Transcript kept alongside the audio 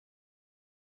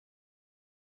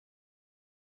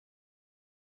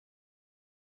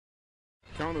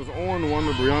Count is 0-1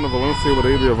 to Briana Valencia with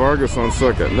Adria Vargas on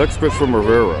second. Next pitch from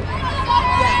Rivera.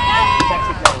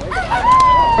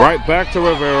 Right back to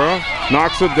Rivera.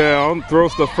 Knocks it down.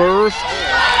 Throws to first.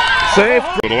 Safe.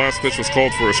 The last pitch was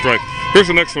called for a strike. Here's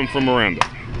the next one from Miranda.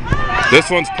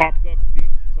 This one's popped up deep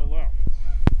to left.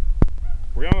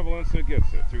 Briana Valencia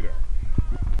gets it. 2 down.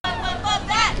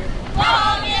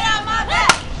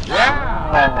 Yeah!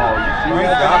 Oh, you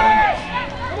got it.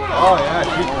 Oh, yeah,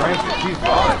 she's crazy. She's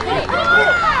got it.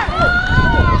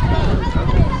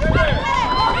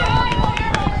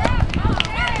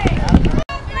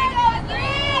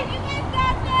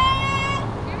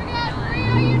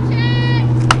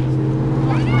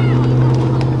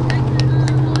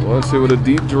 Valencia with a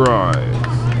deep drive.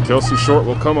 Kelsey Short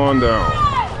will come on down.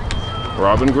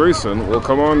 Robin Grayson will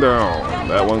come on down.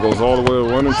 That one goes all the way to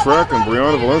running track, and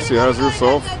Briana Valencia has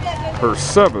herself her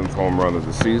 7th home run of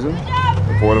the season.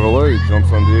 The Port of LA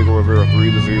jumps on Diego Rivera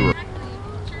 3-0.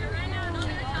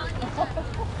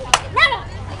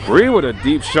 Bree with a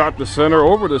deep shot to center,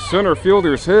 over the center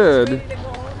fielder's head.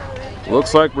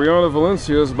 Looks like Briana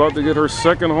Valencia is about to get her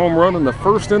 2nd home run in the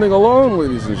 1st inning alone,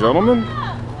 ladies and gentlemen.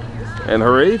 And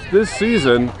her 8th this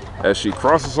season as she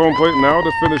crosses home plate now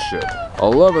to finish it.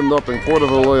 11-0 Port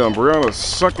of LA on Briana's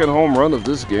 2nd home run of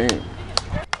this game.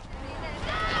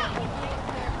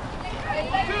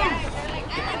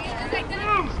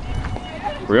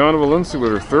 Briana Valencia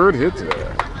with her 3rd hit today.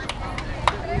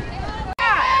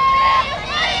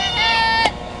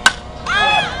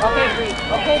 Okay, Bree.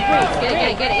 Okay, Bree.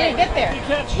 Get it. Get there.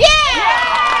 Yeah!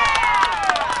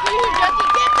 You just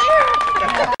get there.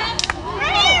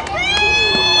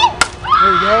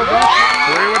 There you go.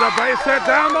 Bree with a base hit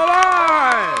down the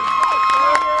line.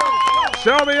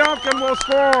 Shelby Youngkin will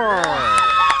score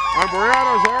on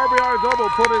Briana's RBI double,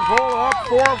 putting Cole up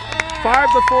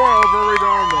 5-4 over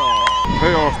Redondo.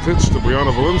 Payoff pitch to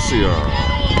Briana Valencia.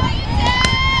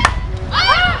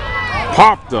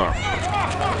 Popped up.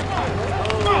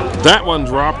 That one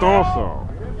dropped also.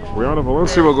 Briana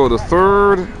Valencia will go to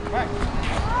 3rd.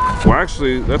 Well,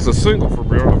 actually, that's a single for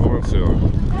Briana Valencia.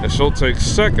 And she'll take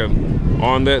 2nd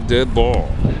on that dead ball.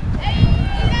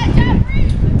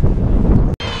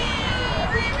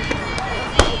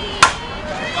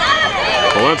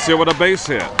 Valencia with a base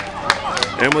hit.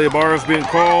 Emily Barr being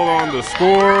called on to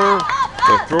score.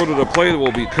 The throw to the plate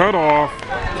will be cut off.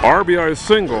 RBI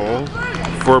single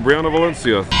for Briana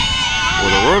Valencia. With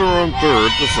a runner on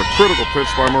 3rd, this is a critical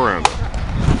pitch by Miranda.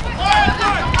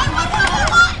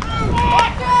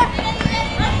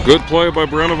 Good play by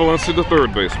Briana Valencia, the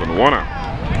 3rd baseman. 1 out.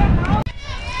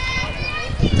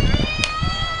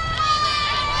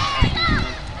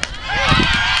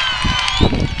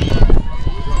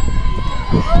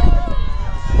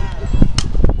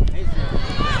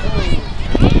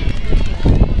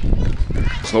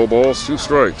 No balls, 2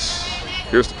 strikes.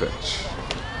 Here's the pitch.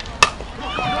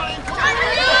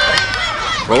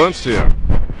 Valencia.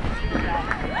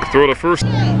 Throw to first.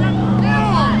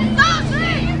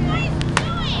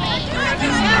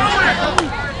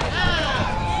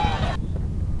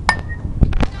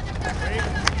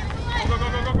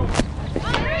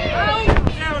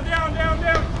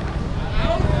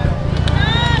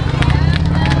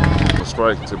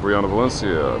 Strike to Briana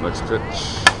Valencia. Next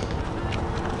pitch.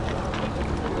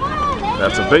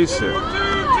 That's a base hit.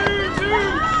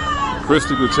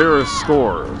 Christy Gutierrez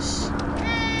scores.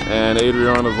 And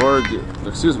Adriana Vargas,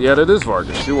 excuse me, yeah, that is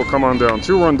Vargas. She will come on down.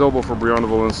 2-run double for Briana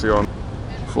Valencia on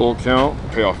full count.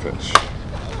 Payoff pitch.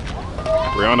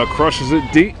 Briana crushes it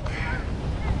deep.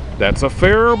 That's a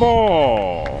fair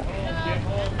ball.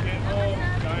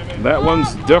 That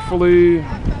one's definitely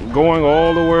going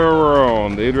all the way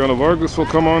around. Adriana Vargas will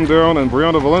come on down, and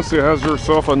Briana Valencia has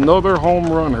herself another home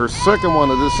run, her 2nd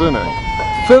one of this inning,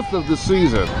 5th of the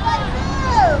season.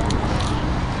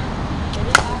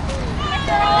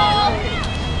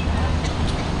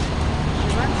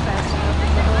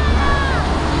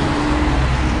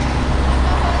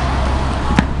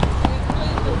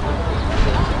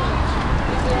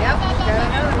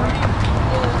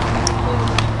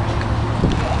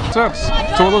 Steps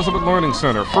to Elizabeth Learning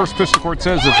Center. First pitch to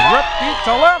Cortez is ripped deep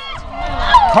to left.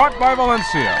 Caught by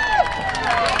Valencia.